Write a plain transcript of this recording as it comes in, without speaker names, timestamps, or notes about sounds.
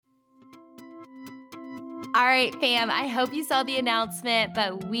All right, fam, I hope you saw the announcement,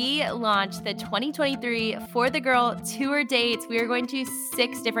 but we launched the 2023 For the Girl tour dates. We are going to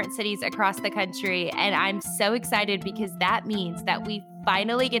 6 different cities across the country, and I'm so excited because that means that we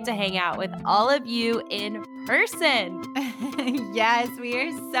finally get to hang out with all of you in person. Yes, we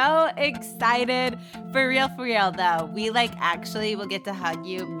are so excited. For real, though. We actually will get to hug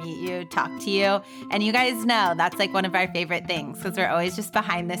you, meet you, talk to you. And you guys know that's one of our favorite things because we're always just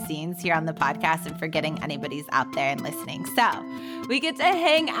behind the scenes here on the podcast and forgetting anybody's out there and listening. So we get to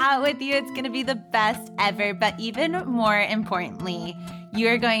hang out with you. It's going to be the best ever. But even more importantly, you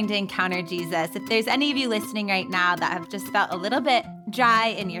are going to encounter Jesus. If there's any of you listening right now that have just felt a little bit dry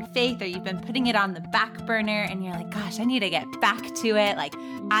in your faith, or you've been putting it on the back burner and you're like, gosh, I need to get back to it.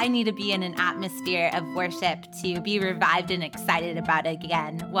 I need to be in an atmosphere of worship to be revived and excited about it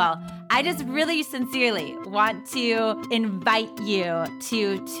again. Well, I just really sincerely want to invite you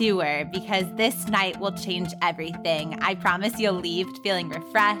to tour because this night will change everything. I promise you'll leave feeling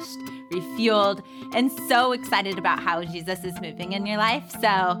refreshed, refueled, and so excited about how Jesus is moving in your life.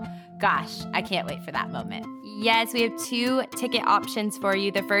 So, gosh, I can't wait for that moment. Yes, we have 2 ticket options for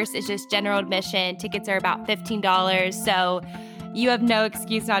you. The first is just general admission. Tickets are about $15, so you have no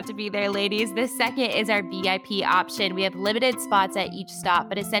excuse not to be there, ladies. The second is our VIP option. We have limited spots at each stop,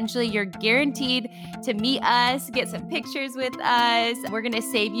 but essentially you're guaranteed to meet us, get some pictures with us. We're going to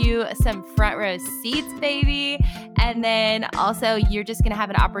save you some front row seats, baby. And then also you're just going to have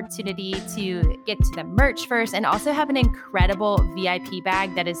an opportunity to get to the merch first and also have an incredible VIP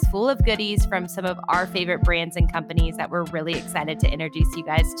bag that is full of goodies from some of our favorite brands and companies that we're really excited to introduce you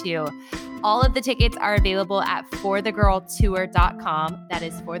guys to. All of the tickets are available at forthegirltour.com. That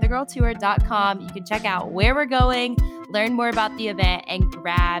is forthegirltour.com. You can check out where we're going, learn more about the event, and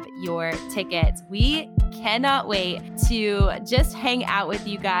grab your tickets. We cannot wait to just hang out with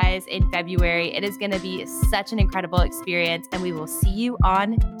you guys in February. It is going to be such an incredible experience, and we will see you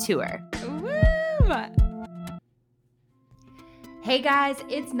on tour. Woo! Hey guys,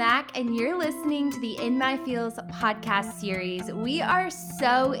 it's Mac, and you're listening to the In My Feels podcast series. We are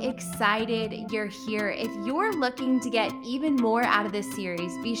so excited you're here. If you're looking to get even more out of this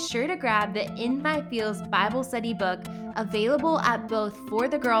series, be sure to grab the In My Feels Bible study book available at both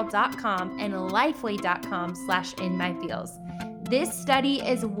forthegirl.com and lifeway.com/inmyfeels. This study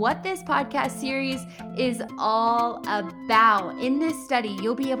is what this podcast series is all about. In this study,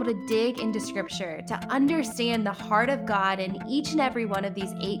 you'll be able to dig into scripture to understand the heart of God in each and every one of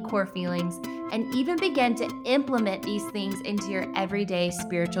these 8 core feelings, and even begin to implement these things into your everyday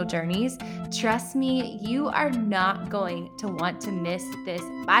spiritual journeys. Trust me, you are not going to want to miss this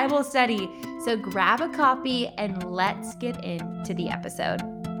Bible study. So grab a copy and let's get into the episode.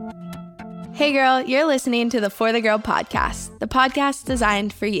 Hey girl, you're listening to the For the Girl podcast, the podcast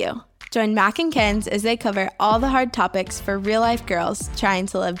designed for you. Join Mac and Kenz as they cover all the hard topics for real-life girls trying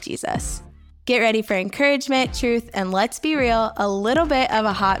to love Jesus. Get ready for encouragement, truth, and let's be real, a little bit of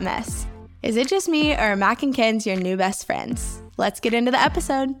a hot mess. Is it just me, or are Mac and Kenz your new best friends? Let's get into the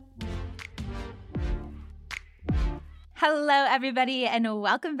episode. Hello, everybody, and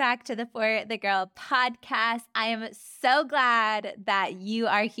welcome back to the For the Girl podcast. I am so glad that you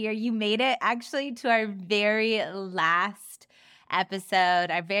are here. You made it actually to our very last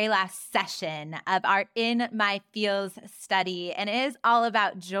episode, our very last session of our In My Feels study, and it is all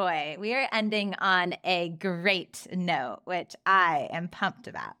about joy. We are ending on a great note, which I am pumped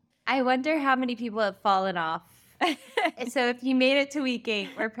about. I wonder how many people have fallen off. So if you made it to week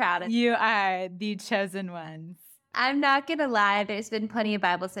 8, we're proud of you. You are the chosen ones. I'm not going to lie. There's been plenty of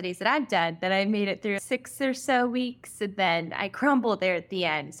Bible studies that I've done that I made it through 6 or so weeks, and then I crumbled there at the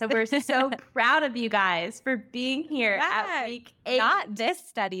end. So we're so proud of you guys for being here at week 8. Not this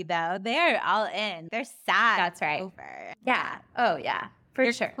study, though. They're all in. They're sad. That's right. Over. Yeah. Oh, yeah. For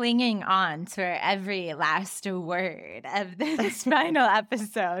You're sure. clinging on to every last word of this final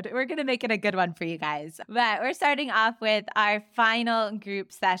episode. We're going to make it a good one for you guys. But we're starting off with our final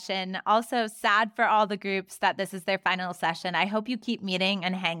group session. Also sad for all the groups that this is their final session. I hope you keep meeting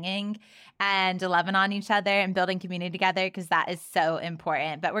and hanging and loving on each other and building community together because that is so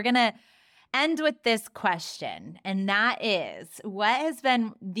important. But we're going to end with this question, and that is, what has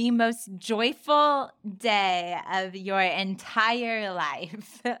been the most joyful day of your entire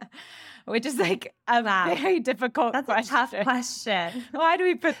life? Which is like a very difficult question. That's a tough question. Why do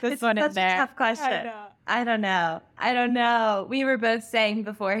we put this one in there? It's a tough question. I don't know. We were both saying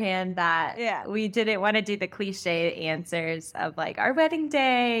beforehand that we didn't want to do the cliche answers of like our wedding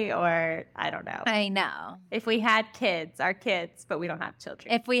day, or I don't know. I know. If we had kids, our kids, but we don't have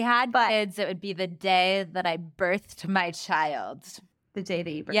children. If we had kids, it would be the day that I birthed my child. the day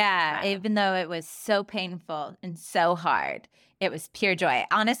that you birthed. Yeah, even though it was so painful and so hard, it was pure joy.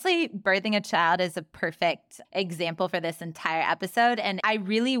 Honestly, birthing a child is a perfect example for this entire episode. And I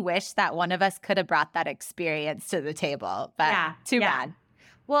really wish that one of us could have brought that experience to the table. But too bad.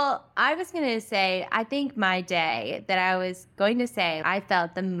 Well, I was going to say, I think my day that I was going to say I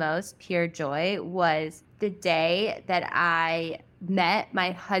felt the most pure joy was the day that I met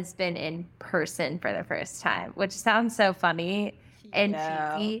my husband in person for the first time, which sounds so funny and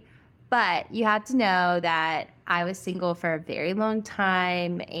cheeky. But you have to know that I was single for a very long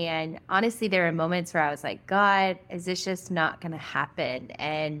time. And honestly, there were moments where I was like, God, is this just not going to happen?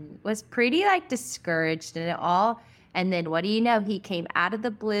 And was pretty like discouraged in it all. And then what do you know? He came out of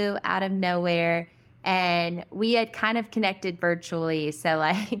the blue, out of nowhere. And we had kind of connected virtually. So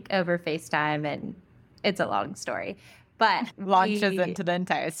like over FaceTime, and it's a long story. But launches into the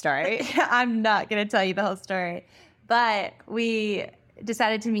entire story. I'm not going to tell you the whole story. But we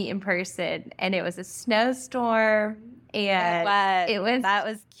decided to meet in person, and it was a snowstorm, and that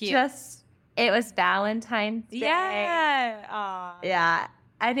was cute. It was Valentine's Day. Yeah.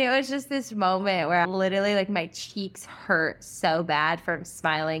 And it was just this moment where literally like my cheeks hurt so bad from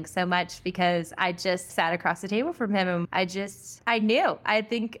smiling so much because I just sat across the table from him and I knew. I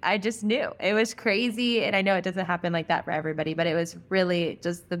think I just knew. It was crazy. And I know it doesn't happen like that for everybody, but it was really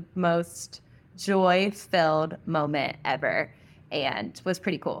just the most joy-filled moment ever and was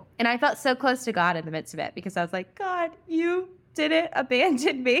pretty cool. And I felt so close to God in the midst of it because I was like, God, you didn't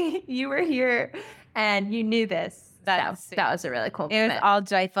abandon me. You were here and you knew this. That was a really cool moment. It was all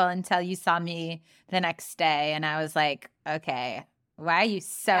joyful until you saw me the next day, and I was like, okay, why are you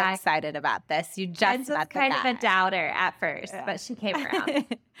so excited about this? You just was kind of a doubter at first, but she came around.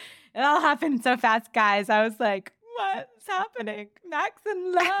 It all happened so fast, guys. I was like, what's happening? Max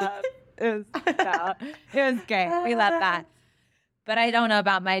in love. It was great. We love that. But I don't know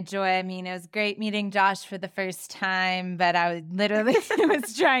about my joy. I mean, it was great meeting Josh for the first time, but I was literally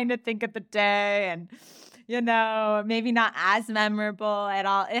was trying to think of the day and maybe not as memorable at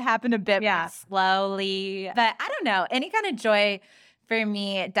all. It happened a bit more slowly. But I don't know. Any kind of joy for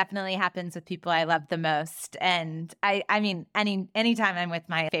me, it definitely happens with people I love the most. And I mean, anytime I'm with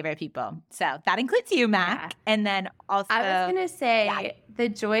my favorite people. So that includes you, Mac. Yeah. And then also I was going to say the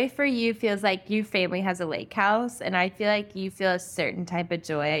joy for you feels like your family has a lake house. And I feel like you feel a certain type of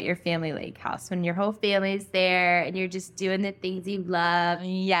joy at your family lake house when your whole family's there and you're just doing the things you love.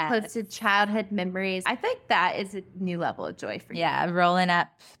 Yeah. Close to childhood memories. I think that is a new level of joy for you. Yeah. Rolling up,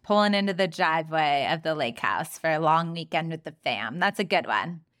 pulling into the driveway of the lake house for a long weekend with the fam. That's a good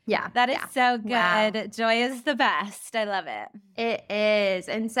one. Yeah. That is so good. Wow. Joy is the best. I love it. It is.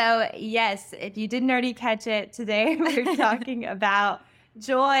 And so, yes, if you didn't already catch it, today we're talking about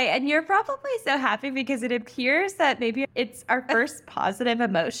joy. And you're probably so happy because it appears that maybe it's our first positive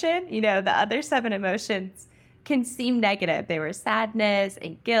emotion. The other 7 emotions can seem negative. They were sadness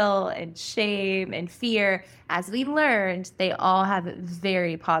and guilt and shame and fear. As we learned, they all have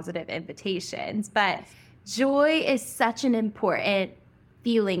very positive invitations. But joy is such an important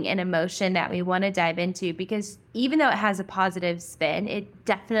feeling and emotion that we want to dive into because even though it has a positive spin, it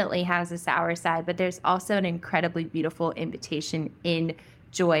definitely has a sour side, but there's also an incredibly beautiful invitation in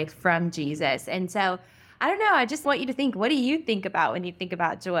joy from Jesus. And so I don't know, I just want you to think, what do you think about when you think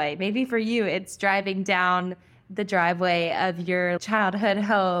about joy? Maybe for you, it's driving down the driveway of your childhood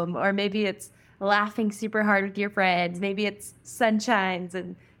home, or maybe it's laughing super hard with your friends. Maybe it's sunshines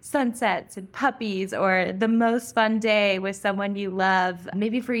and sunsets and puppies, or the most fun day with someone you love.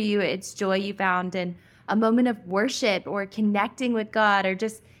 Maybe for you, it's joy you found in a moment of worship or connecting with God, or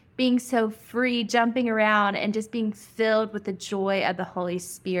just being so free, jumping around and just being filled with the joy of the Holy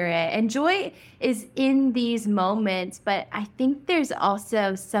Spirit. And joy is in these moments, but I think there's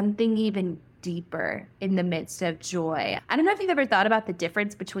also something even deeper in the midst of joy. I don't know if you've ever thought about the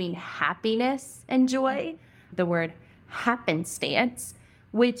difference between happiness and joy. The word happenstance,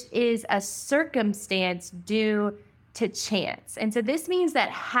 which is a circumstance due to chance. And so this means that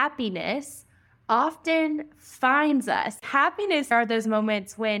happiness often finds us. Happiness are those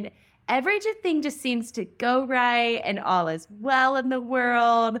moments when everything just seems to go right and all is well in the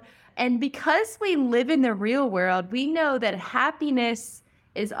world. And because we live in the real world, we know that happiness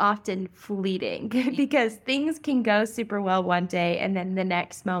is often fleeting because things can go super well one day and then the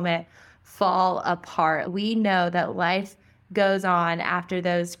next moment fall apart. We know that life goes on after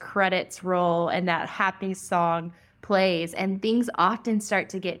those credits roll and that happy song plays, and things often start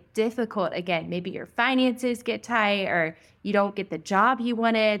to get difficult again. Maybe your finances get tight, or you don't get the job you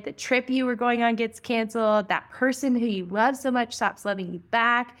wanted, the trip you were going on gets canceled, that person who you love so much stops loving you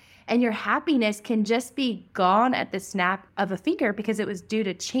back. And your happiness can just be gone at the snap of a finger because it was due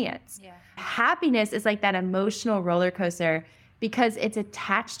to chance. Yeah. Happiness is like that emotional roller coaster because it's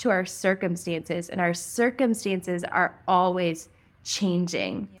attached to our circumstances, and our circumstances are always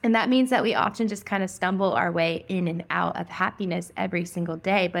changing. And that means that we often just kind of stumble our way in and out of happiness every single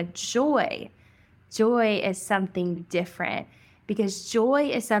day. But joy is something different, because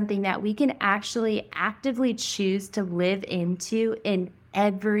joy is something that we can actually actively choose to live into in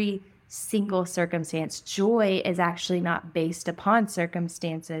every single circumstance. Joy is actually not based upon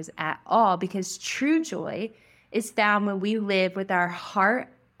circumstances at all, because true joy is found when we live with our heart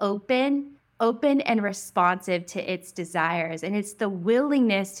open and responsive to its desires. And it's the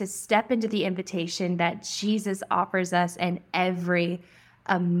willingness to step into the invitation that Jesus offers us in every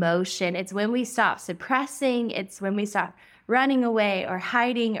emotion. It's when we stop suppressing. It's when we stop running away or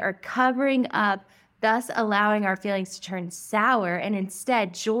hiding or covering up, thus allowing our feelings to turn sour. And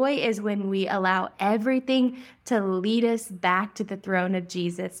instead, joy is when we allow everything to lead us back to the throne of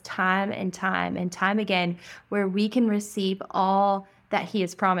Jesus time and time again, where we can receive all that he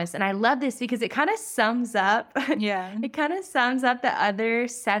has promised. And I love this because it kind of sums up, it kind of sums up the other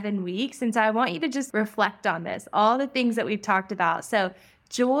 7 weeks. And so I want you to just reflect on this, all the things that we've talked about. So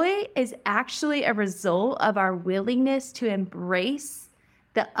joy is actually a result of our willingness to embrace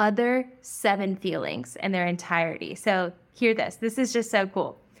the other 7 feelings in their entirety. So hear this. This is just so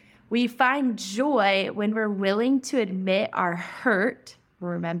cool. We find joy when we're willing to admit our hurt,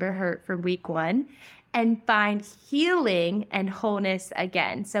 remember hurt from week 1, and find healing and wholeness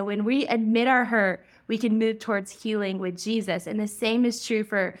again. So when we admit our hurt, we can move towards healing with Jesus. And the same is true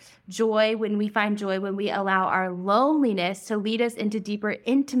for joy, when we find joy when we allow our loneliness to lead us into deeper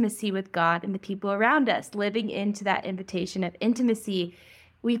intimacy with God and the people around us, living into that invitation of intimacy.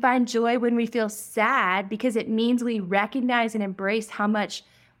 We find joy when we feel sad because it means we recognize and embrace how much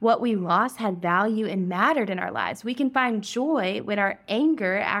what we lost had value and mattered in our lives. We can find joy when our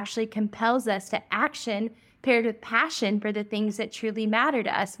anger actually compels us to action paired with passion for the things that truly matter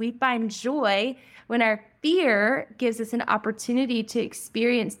to us. We find joy when our fear gives us an opportunity to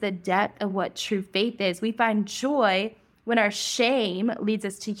experience the depth of what true faith is. We find joy when our shame leads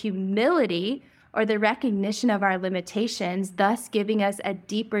us to humility or the recognition of our limitations, thus giving us a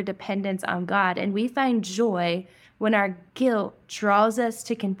deeper dependence on God. And we find joy when our guilt draws us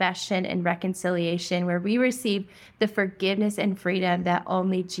to confession and reconciliation, where we receive the forgiveness and freedom that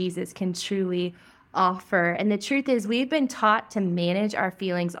only Jesus can truly offer. And the truth is, we've been taught to manage our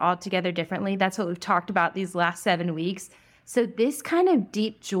feelings altogether differently. That's what we've talked about these last 7 weeks. So this kind of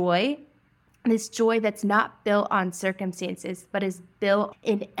deep joy, this joy that's not built on circumstances, but is built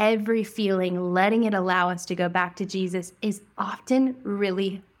in every feeling, letting it allow us to go back to Jesus, is often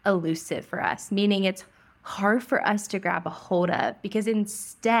really elusive for us, meaning it's hard for us to grab a hold of, because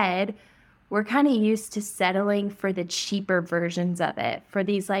instead we're kind of used to settling for the cheaper versions of it, for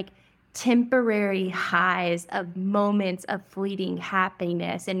these like temporary highs of moments of fleeting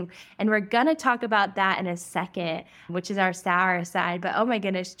happiness. And we're going to talk about that in a second, which is our sour side. But oh my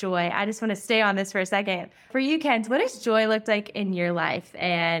goodness, joy. I just want to stay on this for a second. For you, Kent, what does joy look like in your life?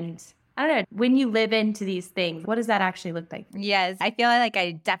 And I don't know, when you live into these things, what does that actually look like? Yes, I feel like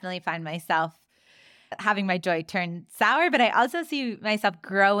I definitely find myself having my joy turn sour, but I also see myself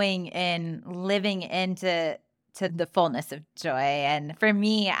growing in living into the fullness of joy. And for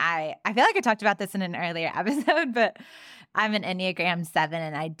me, I feel like I talked about this in an earlier episode, but I'm an Enneagram 7,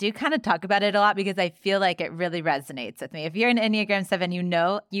 and I do kind of talk about it a lot because I feel like it really resonates with me. If you're an Enneagram 7, you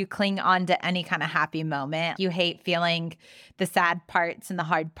know you cling on to any kind of happy moment. You hate feeling the sad parts and the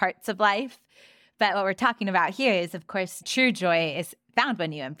hard parts of life. But what we're talking about here is, of course, true joy is found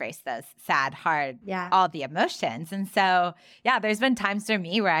when you embrace those sad, hard, all the emotions. And so, there's been times for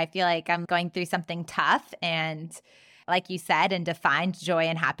me where I feel like I'm going through something tough, and like you said, and defined joy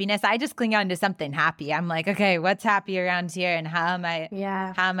and happiness, I just cling on to something happy. I'm like, okay, what's happy around here, and how am I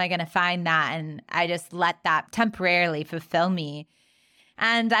going to find that? And I just let that temporarily fulfill me.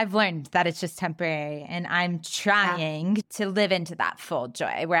 And I've learned that it's just temporary, and I'm trying to live into that full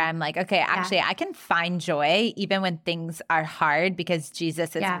joy where I'm like, okay, actually I can find joy even when things are hard because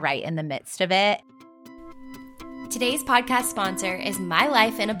Jesus is right in the midst of it. Today's podcast sponsor is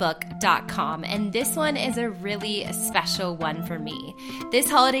mylifeinabook.com, and this one is a really special one for me. This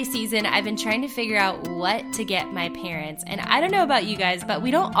holiday season, I've been trying to figure out what to get my parents, and I don't know about you guys, but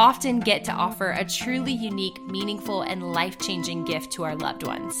we don't often get to offer a truly unique, meaningful, and life-changing gift to our loved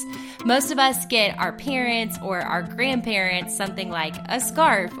ones. Most of us get our parents or our grandparents something like a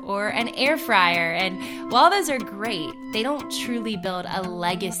scarf or an air fryer, and while those are great, they don't truly build a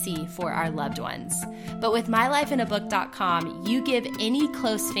legacy for our loved ones. But with My Life in mylifeinabook.com, you give any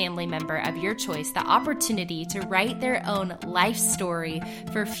close family member of your choice the opportunity to write their own life story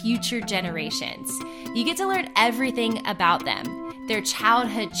for future generations. You get to learn everything about them, their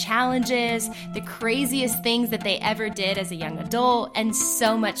childhood challenges, the craziest things that they ever did as a young adult, and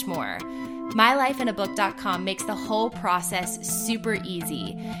so much more. mylifeinabook.com makes the whole process super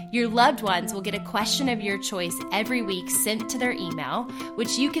easy. Your loved ones will get a question of your choice every week sent to their email,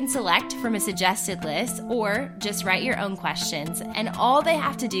 which you can select from a suggested list or just write your own questions, and all they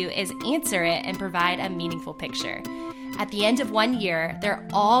have to do is answer it and provide a meaningful picture. At the end of 1 year, they're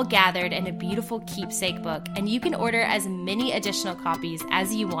all gathered in a beautiful keepsake book, and you can order as many additional copies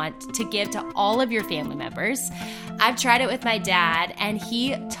as you want to give to all of your family members. I've tried it with my dad, and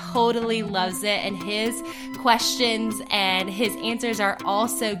he totally loves it, and his questions and his answers are all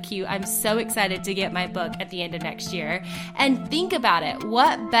so cute. I'm so excited to get my book at the end of next year. And think about it.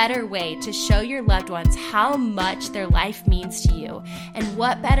 What better way to show your loved ones how much their life means to you? And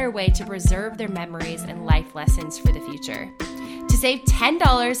what better way to preserve their memories and life lessons for the future? To save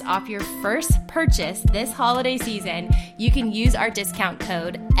 $10 off your first purchase this holiday season, you can use our discount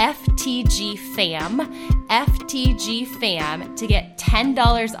code FTGFAM to get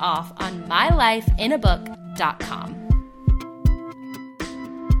 $10 off on mylifeinabook.com.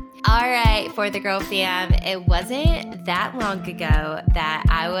 All right, For the Girl fam, it wasn't that long ago that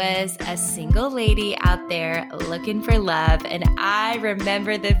I was a single lady out there looking for love, and I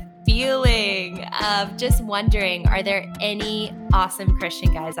remember the feeling of just wondering, are there any awesome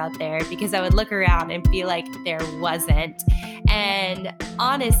Christian guys out there? Because I would look around and feel like there wasn't. And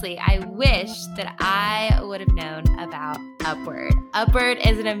honestly, I wish that I would have known about Upward. Upward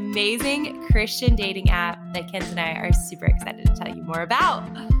is an amazing Christian dating app that Kenz and I are super excited to tell you more about.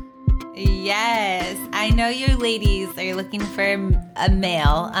 Yes, I know you ladies are looking for a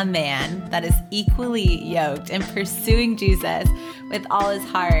man that is equally yoked and pursuing Jesus with all his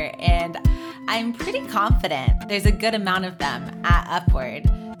heart. And I'm pretty confident there's a good amount of them at Upward.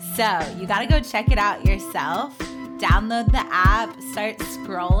 So you got to go check it out yourself. Download the app, start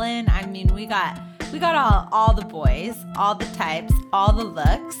scrolling. I mean, we got all the boys, all the types, all the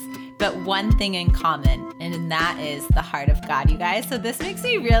looks, but one thing in common, and that is the heart of God, you guys. So this makes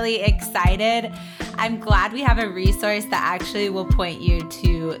me really excited. I'm glad we have a resource that actually will point you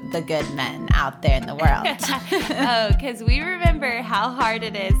to the good men out there in the world. Because we remember how hard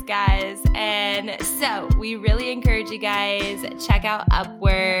it is, guys. And so we really encourage you guys, check out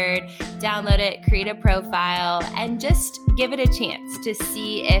Upward, download it, create a profile, and just give it a chance to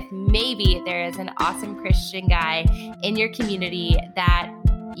see if maybe there is an awesome Christian guy in your community that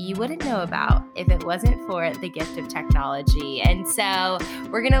you wouldn't know about if it wasn't for the gift of technology. And so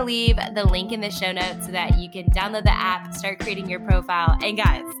we're going to leave the link in the show notes so that you can download the app, start creating your profile. And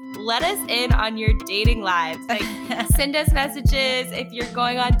guys, let us in on your dating lives. Like, send us messages if you're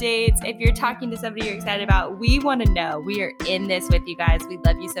going on dates, if you're talking to somebody you're excited about. We want to know. We are in this with you guys. We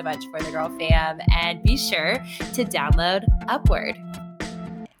love you so much, For the Girl fam. And be sure to download Upward.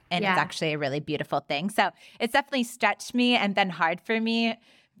 And It's actually a really beautiful thing. So it's definitely stretched me and been hard for me.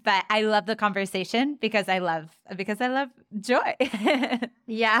 But I love the conversation because I love joy.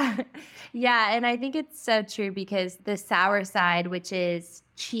 Yeah. And I think it's so true because the sour side, which is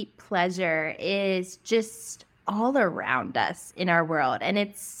cheap pleasure, is just all around us in our world. And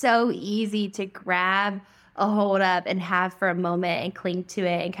it's so easy to grab a hold of and have for a moment and cling to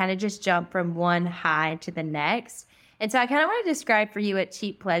it and kind of just jump from one high to the next. And so I kind of want to describe for you what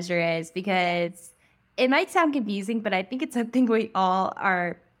cheap pleasure is, because it might sound confusing, but I think it's something we all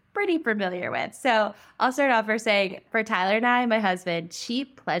are pretty familiar with. So I'll start off by saying, for Tyler and I, my husband,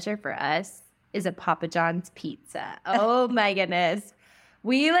 cheap pleasure for us is a Papa John's pizza. Oh my goodness.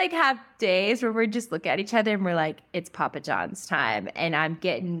 We have days where we just look at each other and we're like, it's Papa John's time. And I'm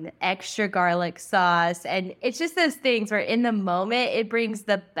getting extra garlic sauce. And it's just those things where in the moment, it brings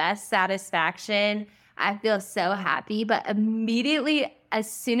the best satisfaction. I feel so happy. But immediately, as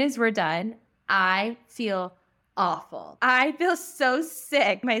soon as we're done, I feel awful. I feel so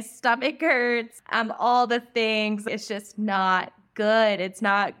sick. My stomach hurts. All the things. It's just not good. It's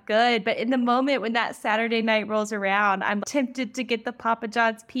not good. But in the moment when that Saturday night rolls around, I'm tempted to get the Papa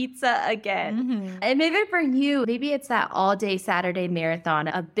John's pizza again. Mm-hmm. And maybe for you, maybe it's that all-day Saturday marathon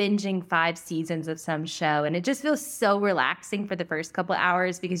of binging 5 seasons of some show. And it just feels so relaxing for the first couple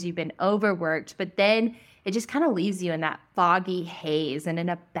hours because you've been overworked. But then it just kind of leaves you in that foggy haze and in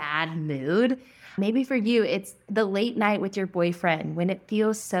a bad mood. Maybe for you, it's the late night with your boyfriend when it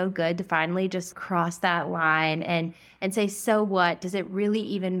feels so good to finally just cross that line and say, so what? Does it really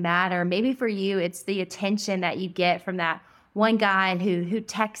even matter? Maybe for you, it's the attention that you get from that one guy who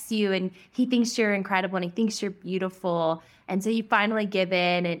texts you and he thinks you're incredible and he thinks you're beautiful. And so you finally give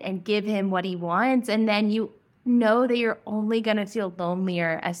in and give him what he wants. And then you know that you're only going to feel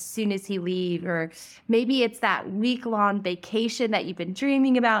lonelier as soon as he leaves. Or maybe it's that week-long vacation that you've been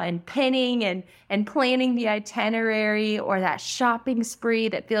dreaming about and pinning and planning the itinerary, or that shopping spree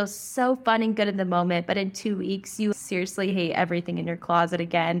that feels so fun and good in the moment, but in 2 weeks you seriously hate everything in your closet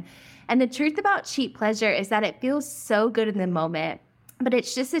again. And the truth about cheap pleasure is that it feels so good in the moment, but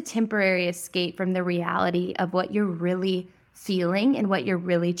it's just a temporary escape from the reality of what you're really feeling and what you're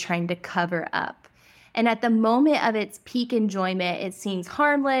really trying to cover up. And at the moment of its peak enjoyment, it seems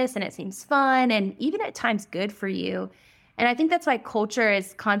harmless and it seems fun and even at times good for you. And I think that's why culture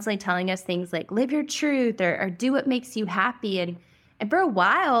is constantly telling us things like live your truth or do what makes you happy. And for a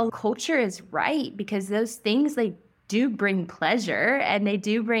while, culture is right, because those things, they do bring pleasure and they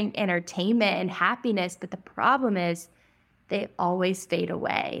do bring entertainment and happiness. But the problem is they always fade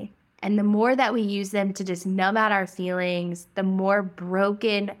away. And the more that we use them to just numb out our feelings, the more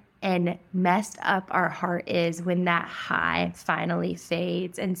broken and messed up our heart is when that high finally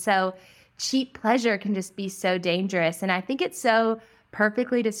fades. And so cheap pleasure can just be so dangerous. And I think it's so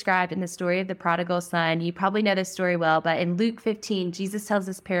perfectly described in the story of the prodigal son. You probably know this story well, but in Luke 15, Jesus tells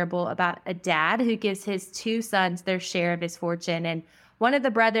this parable about a dad who gives his 2 sons their share of his fortune. And one of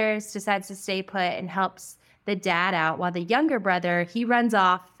the brothers decides to stay put and helps the dad out, while the younger brother, he runs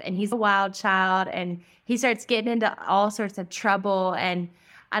off and he's a wild child and he starts getting into all sorts of trouble. And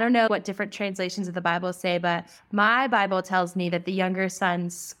I don't know what different translations of the Bible say, but my Bible tells me that the younger son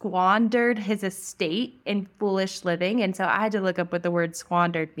squandered his estate in foolish living. And so I had to look up what the word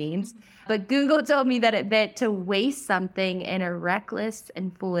squandered means. But Google told me that it meant to waste something in a reckless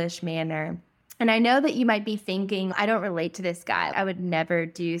and foolish manner. And I know that you might be thinking, I don't relate to this guy. I would never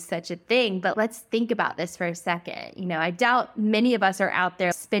do such a thing. But let's think about this for a second. You know, I doubt many of us are out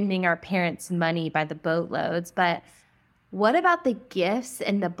there spending our parents' money by the boatloads, but what about the gifts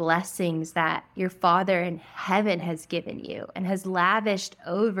and the blessings that your Father in heaven has given you and has lavished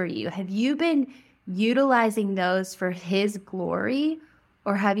over you? Have you been utilizing those for His glory,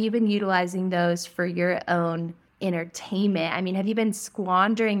 or have you been utilizing those for your own entertainment? I mean, have you been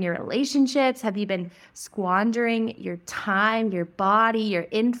squandering your relationships? Have you been squandering your time, your body, your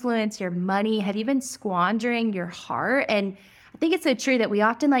influence, your money? Have you been squandering your heart? And I think it's so true that we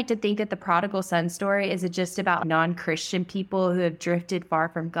often like to think that the prodigal son story is just about non-Christian people who have drifted far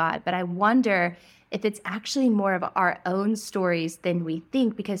from God. But I wonder if it's actually more of our own stories than we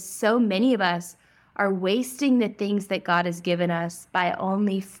think, because so many of us are wasting the things that God has given us by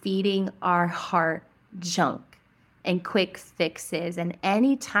only feeding our heart junk and quick fixes. And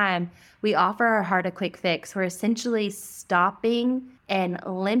anytime we offer our heart a quick fix, we're essentially stopping and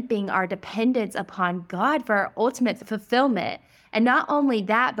limping our dependence upon God for our ultimate fulfillment. And not only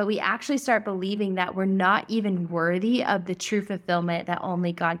that, but we actually start believing that we're not even worthy of the true fulfillment that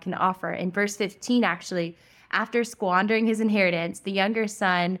only God can offer. In verse 15, actually, after squandering his inheritance, the younger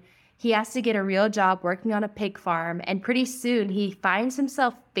son, he has to get a real job working on a pig farm. And pretty soon he finds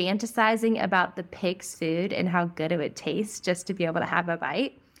himself fantasizing about the pig's food and how good it would taste just to be able to have a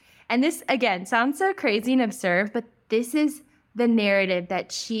bite. And this, again, sounds so crazy and absurd, but this is the narrative that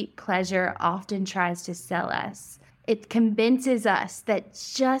cheap pleasure often tries to sell us. It convinces us that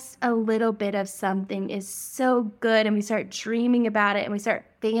just a little bit of something is so good, and we start dreaming about it and we start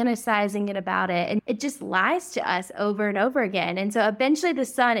fantasizing about it, and it just lies to us over and over again. And so eventually the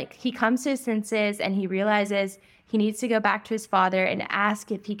son, he comes to his senses and he realizes he needs to go back to his father and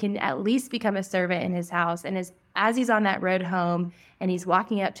ask if he can at least become a servant in his house. And as he's on that road home and he's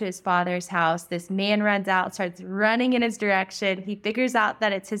walking up to his father's house, this man runs out, starts running in his direction. He figures out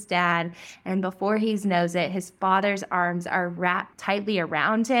that it's his dad. And before he knows it, his father's arms are wrapped tightly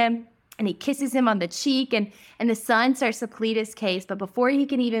around him. And he kisses him on the cheek. And the son starts to plead his case. But before he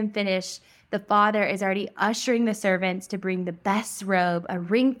can even finish, the father is already ushering the servants to bring the best robe, a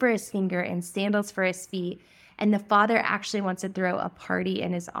ring for his finger, and sandals for his feet. And the father actually wants to throw a party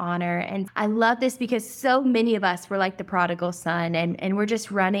in his honor. And I love this because so many of us were like the prodigal son, and we're just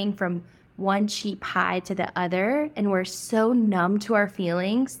running from one cheap high to the other. And we're so numb to our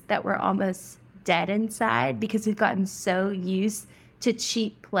feelings that we're almost dead inside because we've gotten so used to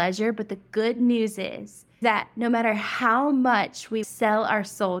cheap pleasure. But the good news is that no matter how much we sell our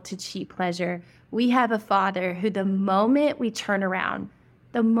soul to cheap pleasure, we have a Father who the moment we turn around,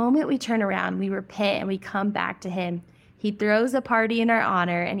 we repent and we come back to him, he throws a party in our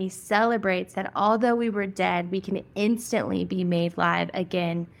honor, and he celebrates that although we were dead, we can instantly be made live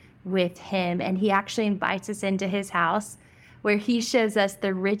again with him. And he actually invites us into his house where he shows us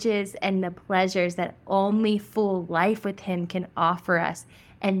the riches and the pleasures that only full life with him can offer us.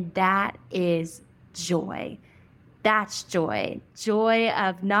 And that is joy. That's joy. Joy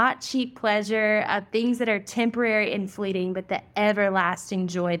of not cheap pleasure, of things that are temporary and fleeting, but the everlasting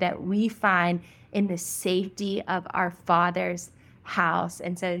joy that we find in the safety of our Father's house.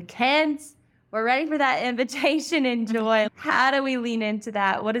 And so, Kens, we're ready for that invitation and joy. How do we lean into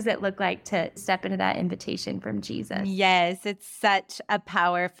that? What does it look like to step into that invitation from Jesus? Yes, it's such a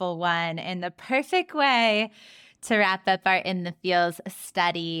powerful one and the perfect way to wrap up our In the Feels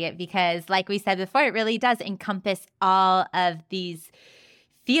study, because like we said before, it really does encompass all of these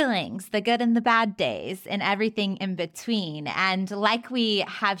feelings, the good and the bad days and everything in between. And like we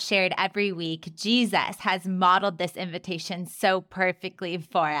have shared every week, Jesus has modeled this invitation so perfectly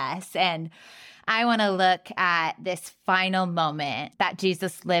for us. And I want to look at this final moment that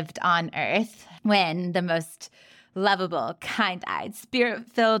Jesus lived on earth when the most lovable, kind-eyed,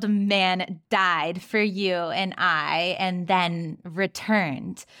 spirit-filled man died for you and I, and then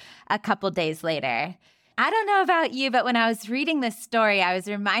returned a couple days later. I don't know about you, but when I was reading this story, I was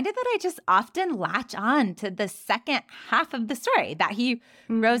reminded that I just often latch on to the second half of the story, that he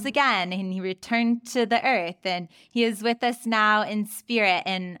rose again and he returned to the earth and he is with us now in spirit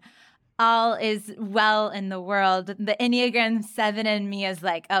and all is well in the world. The Enneagram 7 in me is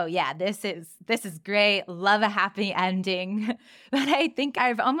like, oh yeah, this is great. Love a happy ending. But I think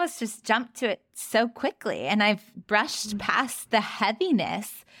I've almost just jumped to it so quickly and I've brushed past the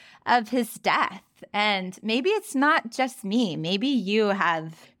heaviness of his death. And maybe it's not just me. Maybe you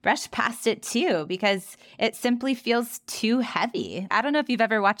have brushed past it too, because it simply feels too heavy. I don't know if you've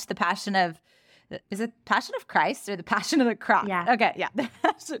ever watched is it Passion of Christ or the Passion of the Cross? Yeah. Okay, yeah. The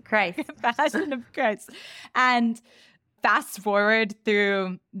Passion of Christ. Passion of Christ. And fast forward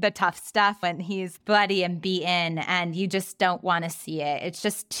through the tough stuff when he's bloody and beaten and you just don't want to see it. It's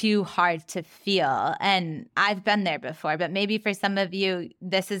just too hard to feel. And I've been there before, but maybe for some of you,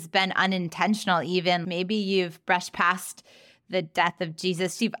 this has been unintentional even. Maybe you've brushed past the death of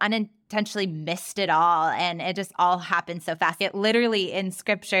Jesus. You've unintentionally missed it all, and it just all happened so fast. It literally in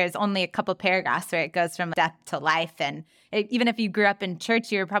scripture is only a couple paragraphs where it goes from death to life. And even if you grew up in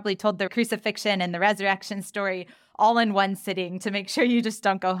church, you were probably told the crucifixion and the resurrection story all in one sitting to make sure you just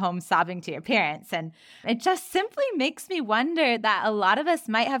don't go home sobbing to your parents. And it just simply makes me wonder that a lot of us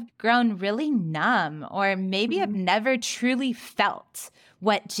might have grown really numb, or maybe have never truly felt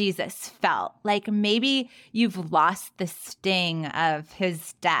what Jesus felt. Like maybe you've lost the sting of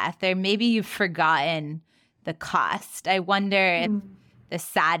his death, or maybe you've forgotten the cost. I wonder if the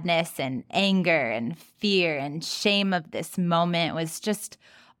sadness and anger and fear and shame of this moment was just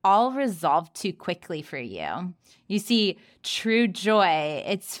all resolved too quickly for you. You see, true joy,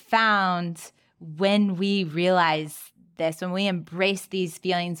 it's found when we realize this, when we embrace these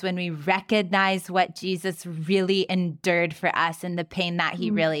feelings, when we recognize what Jesus really endured for us and the pain that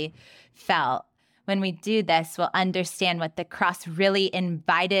he really felt. When we do this, we'll understand what the cross really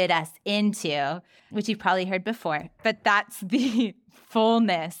invited us into, which you've probably heard before, but that's the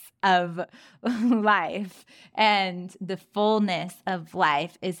fullness of life. And the fullness of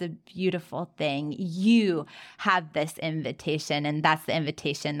life is a beautiful thing. You have this invitation, and that's the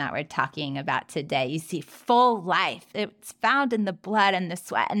invitation that we're talking about today. You see, full life, it's found in the blood and the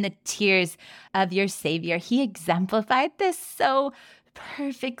sweat and the tears of your Savior. He exemplified this so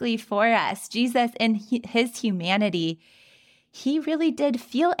perfectly for us. Jesus, in his humanity, he really did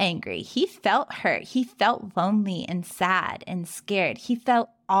feel angry. He felt hurt. He felt lonely and sad and scared. He felt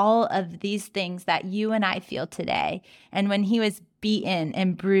all of these things that you and I feel today. And when he was beaten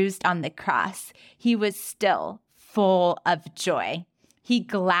and bruised on the cross, he was still full of joy. He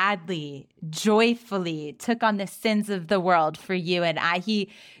gladly, joyfully took on the sins of the world for you and I. He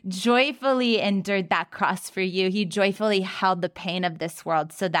joyfully endured that cross for you. He joyfully held the pain of this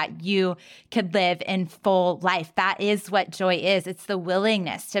world so that you could live in full life. That is what joy is. It's the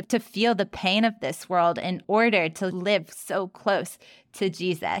willingness to feel the pain of this world in order to live so close to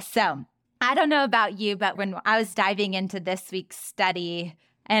Jesus. So I don't know about you, but when I was diving into this week's study,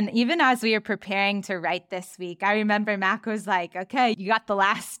 and even as we were preparing to write this week, I remember Mac was like, okay, you got the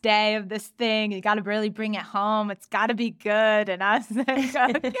last day of this thing. You got to really bring it home. It's got to be good. And I was like,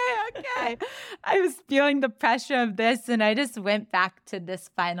 okay. I was feeling the pressure of this. And I just went back to this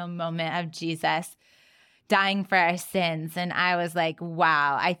final moment of Jesus dying for our sins. And I was like,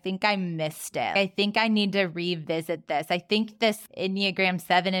 wow, I think I missed it. I think I need to revisit this. I think this Enneagram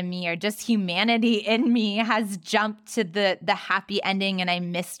 7 in me, or just humanity in me, has jumped to the happy ending, and I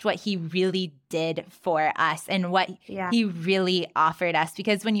missed what he really did for us and what he really offered us.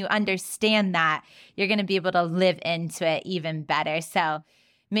 Because when you understand that, you're going to be able to live into it even better. So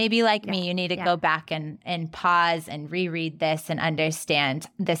maybe like me, you need to go back and pause and reread this and understand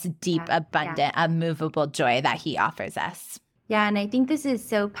this deep, abundant, unmovable joy that he offers us. Yeah, and I think this is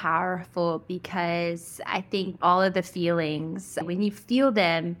so powerful because I think all of the feelings, when you feel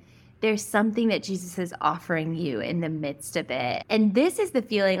them, there's something that Jesus is offering you in the midst of it. And this is the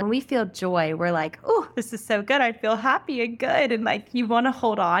feeling when we feel joy, we're like, oh, this is so good. I feel happy and good. And like you want to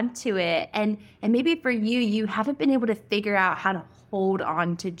hold on to it. And maybe for you, you haven't been able to figure out how to hold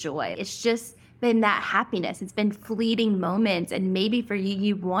on to joy. It's just been that happiness. It's been fleeting moments. And maybe for you,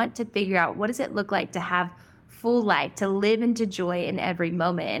 you want to figure out, what does it look like to have full life, to live into joy in every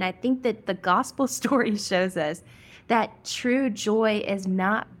moment? And I think that the gospel story shows us that true joy is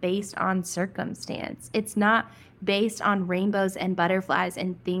not based on circumstance. It's not based on rainbows and butterflies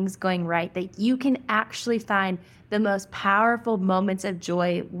and things going right, that you can actually find the most powerful moments of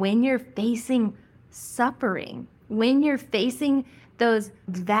joy when you're facing suffering, when you're facing those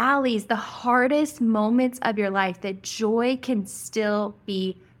valleys, the hardest moments of your life, that joy can still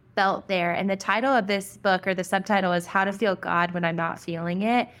be felt there. And the title of this book, or the subtitle, is How to Feel God When I'm Not Feeling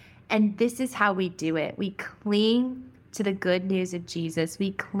It. And this is how we do it. We cling to the good news of Jesus.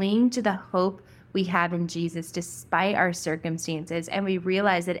 We cling to the hope we have in Jesus despite our circumstances. And we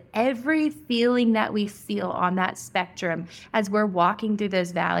realize that every feeling that we feel on that spectrum, as we're walking through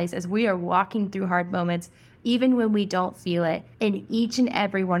those valleys, as we are walking through hard moments, even when we don't feel it, in each and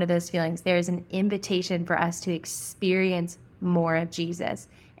every one of those feelings, there is an invitation for us to experience more of Jesus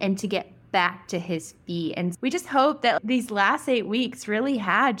and to get back to his feet. And we just hope that these last 8 weeks really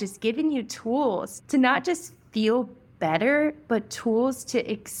had just given you tools to not just feel better, but tools to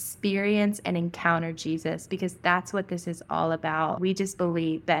experience and encounter Jesus, because that's what this is all about. We just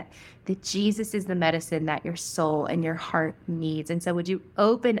believe that Jesus is the medicine that your soul and your heart needs. And so would you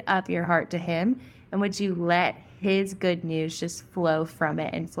open up your heart to him, and would you let his good news just flow from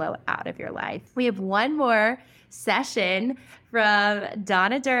it and flow out of your life? We have one more session from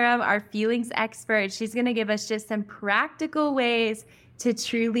Donna Durham, our feelings expert. She's going to give us just some practical ways to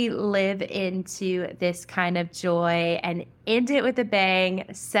truly live into this kind of joy and end it with a bang.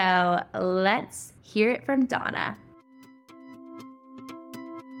 So let's hear it from Donna.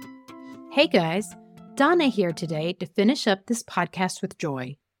 Hey guys, Donna here today to finish up this podcast with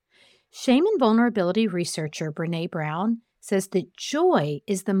joy. Shame and vulnerability researcher Brené Brown says that joy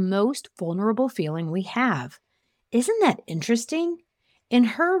is the most vulnerable feeling we have. Isn't that interesting? In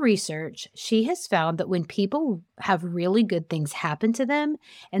her research, she has found that when people have really good things happen to them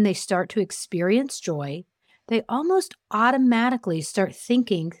and they start to experience joy, they almost automatically start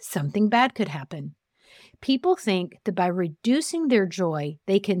thinking something bad could happen. People think that by reducing their joy,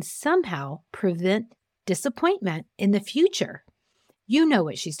 they can somehow prevent disappointment in the future. You know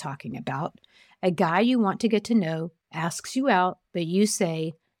what she's talking about. A guy you want to get to know asks you out, but you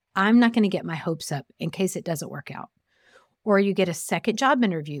say, I'm not going to get my hopes up in case it doesn't work out. Or you get a second job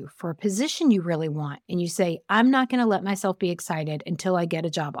interview for a position you really want, and you say, I'm not going to let myself be excited until I get a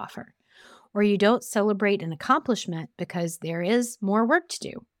job offer. Or you don't celebrate an accomplishment because there is more work to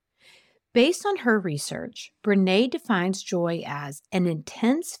do. Based on her research, Brené defines joy as an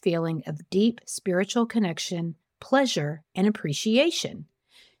intense feeling of deep spiritual connection, pleasure, and appreciation.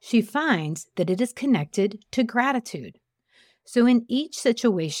 She finds that it is connected to gratitude. So in each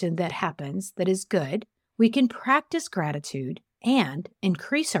situation that happens that is good, we can practice gratitude and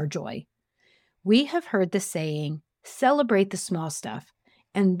increase our joy. We have heard the saying, celebrate the small stuff,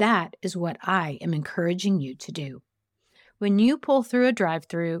 and that is what I am encouraging you to do. When you pull through a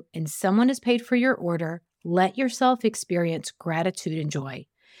drive-thru and someone has paid for your order, let yourself experience gratitude and joy.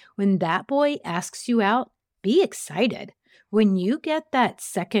 When that boy asks you out, be excited. When you get that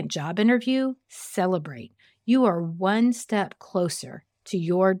second job interview, celebrate. You are one step closer to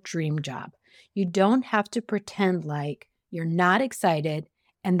your dream job. You don't have to pretend like you're not excited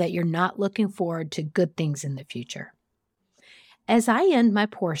and that you're not looking forward to good things in the future. As I end my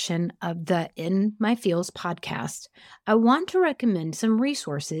portion of the In My Feels podcast, I want to recommend some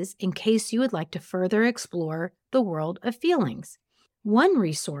resources in case you would like to further explore the world of feelings. One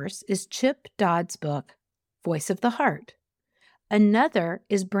resource is Chip Dodd's book, Voice of the Heart. Another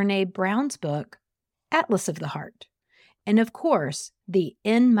is Brené Brown's book, Atlas of the Heart. And of course, the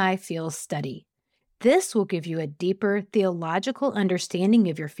In My Feels study. This will give you a deeper theological understanding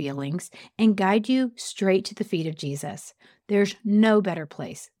of your feelings and guide you straight to the feet of Jesus. There's no better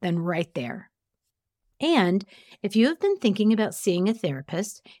place than right there. And if you have been thinking about seeing a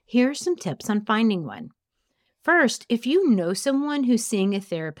therapist, here are some tips on finding one. First, if you know someone who's seeing a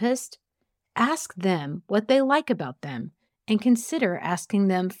therapist, ask them what they like about them and consider asking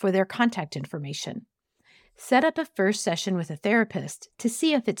them for their contact information. Set up a first session with a therapist to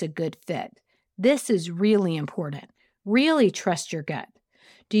see if it's a good fit. This is really important. Really trust your gut.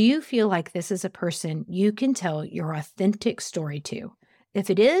 Do you feel like this is a person you can tell your authentic story to? If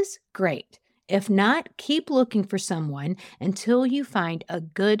it is, great. If not, keep looking for someone until you find a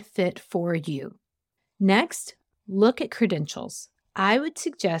good fit for you. Next, look at credentials. I would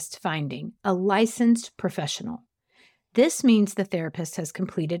suggest finding a licensed professional. This means the therapist has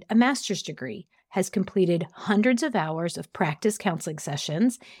completed a master's degree, has completed hundreds of hours of practice counseling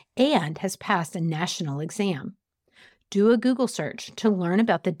sessions, and has passed a national exam. Do a Google search to learn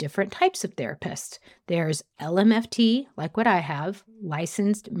about the different types of therapists. There's LMFT, like what I have,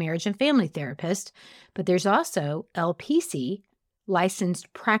 licensed marriage and family therapist, but there's also LPC,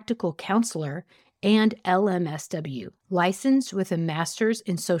 licensed practical counselor, and LMSW, licensed with a master's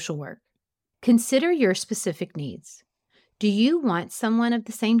in social work. Consider your specific needs. Do you want someone of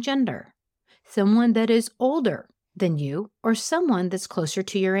the same gender? Someone that is older than you, or someone that's closer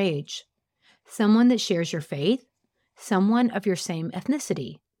to your age? Someone that shares your faith? Someone of your same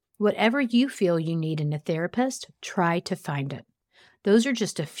ethnicity? Whatever you feel you need in a therapist, try to find it. Those are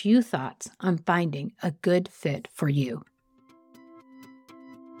just a few thoughts on finding a good fit for you.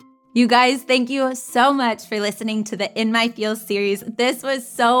 You guys, thank you so much for listening to the In My Feels series. This was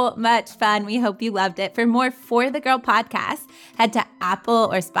so much fun. We hope you loved it. For more For the Girl podcast, head to Apple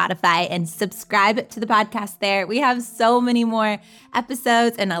or Spotify and subscribe to the podcast there. We have so many more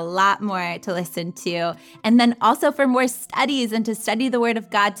episodes and a lot more to listen to. And then also for more studies and to study the Word of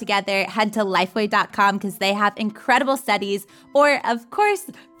God together, head to lifeway.com because they have incredible studies. Or, of course,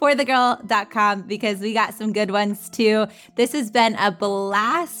 forthegirl.com because we got some good ones too. This has been a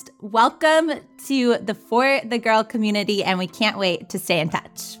blast. Welcome to the For the Girl community, and we can't wait to stay in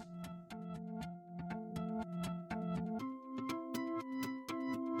touch.